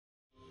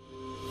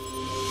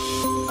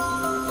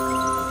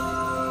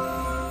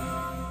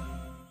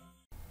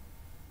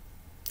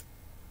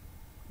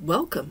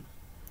Welcome!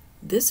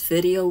 This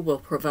video will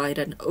provide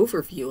an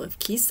overview of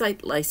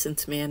Keysight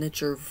License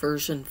Manager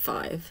version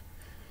 5.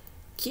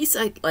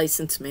 Keysight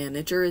License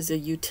Manager is a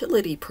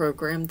utility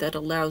program that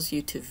allows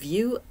you to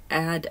view,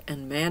 add,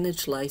 and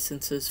manage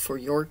licenses for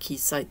your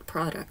Keysight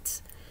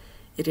products.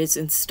 It is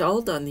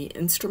installed on the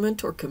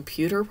instrument or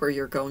computer where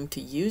you're going to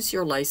use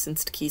your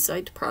licensed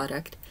Keysight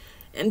product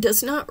and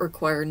does not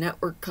require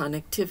network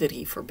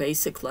connectivity for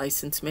basic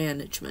license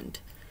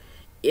management.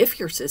 If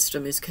your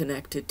system is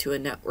connected to a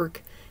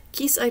network,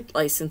 Keysight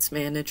License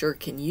Manager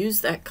can use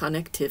that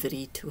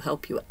connectivity to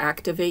help you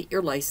activate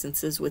your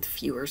licenses with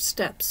fewer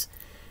steps.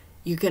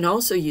 You can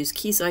also use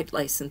Keysight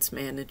License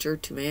Manager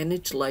to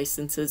manage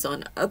licenses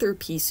on other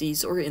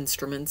PCs or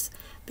instruments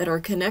that are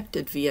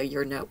connected via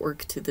your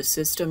network to the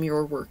system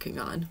you're working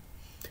on.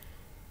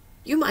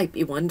 You might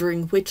be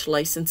wondering which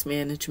license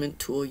management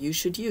tool you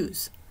should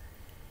use.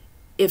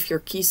 If your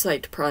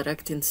Keysight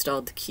product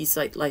installed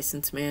Keysight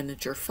License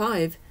Manager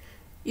 5,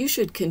 you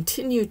should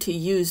continue to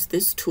use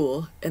this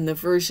tool and the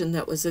version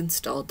that was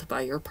installed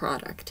by your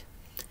product.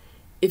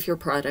 If your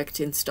product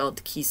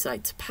installed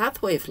Keysight's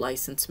Pathwave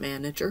License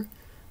Manager,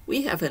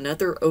 we have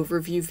another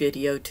overview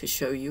video to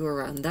show you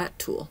around that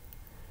tool.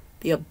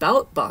 The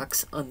About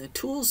box on the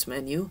Tools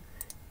menu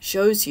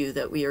shows you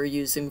that we are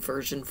using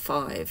version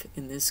 5,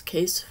 in this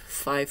case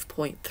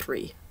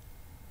 5.3.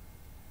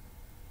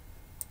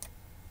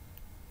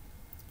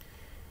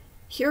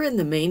 Here in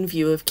the main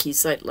view of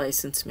Keysight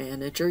License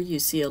Manager, you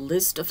see a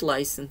list of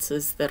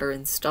licenses that are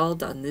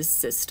installed on this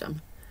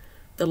system.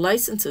 The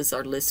licenses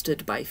are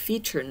listed by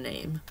feature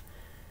name.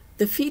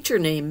 The feature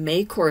name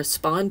may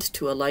correspond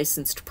to a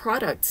licensed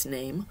product's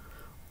name,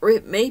 or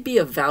it may be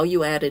a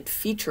value-added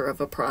feature of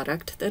a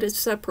product that is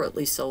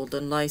separately sold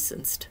and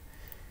licensed.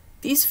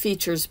 These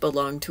features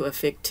belong to a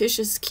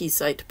fictitious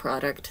Keysight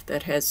product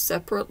that has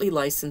separately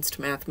licensed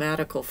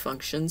mathematical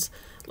functions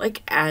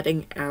like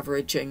adding,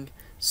 averaging,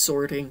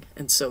 sorting,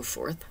 and so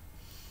forth.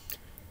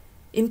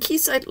 In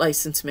Keysight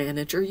License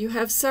Manager, you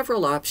have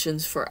several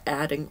options for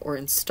adding or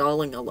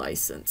installing a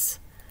license.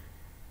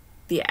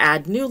 The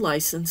Add New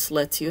License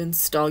lets you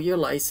install your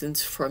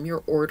license from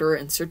your order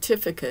and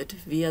certificate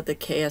via the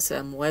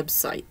KSM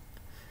website.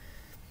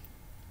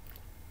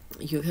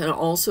 You can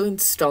also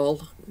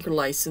install your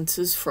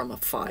licenses from a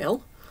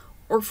file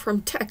or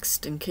from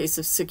text in case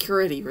of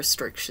security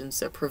restrictions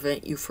that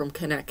prevent you from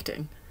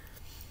connecting.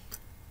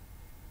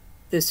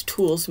 This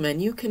Tools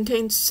menu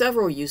contains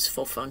several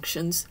useful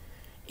functions,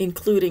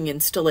 including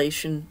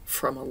installation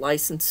from a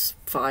license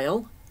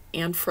file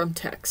and from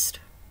text.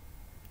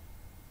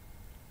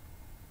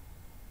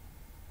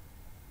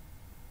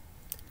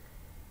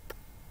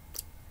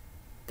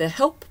 The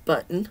Help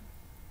button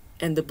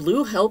and the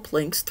blue help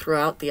links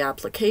throughout the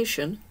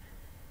application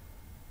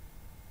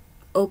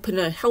open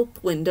a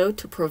help window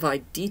to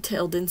provide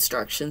detailed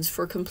instructions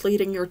for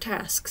completing your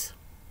tasks.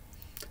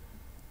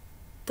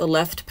 The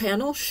left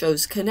panel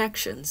shows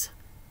connections.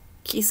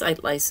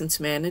 Keysight License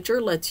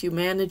Manager lets you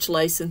manage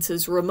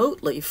licenses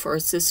remotely for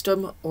a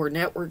system or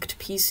networked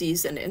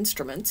PCs and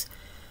instruments,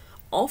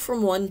 all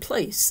from one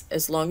place,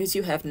 as long as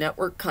you have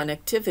network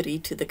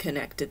connectivity to the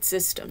connected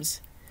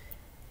systems.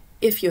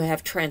 If you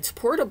have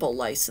transportable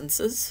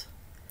licenses,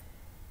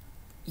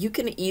 you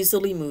can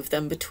easily move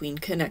them between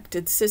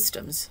connected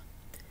systems.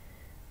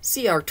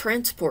 See our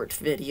transport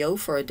video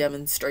for a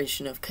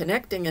demonstration of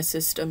connecting a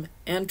system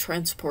and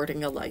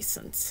transporting a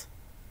license.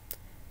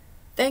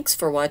 Thanks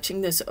for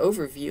watching this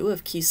overview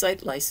of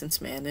Keysight License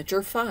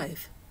Manager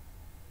 5.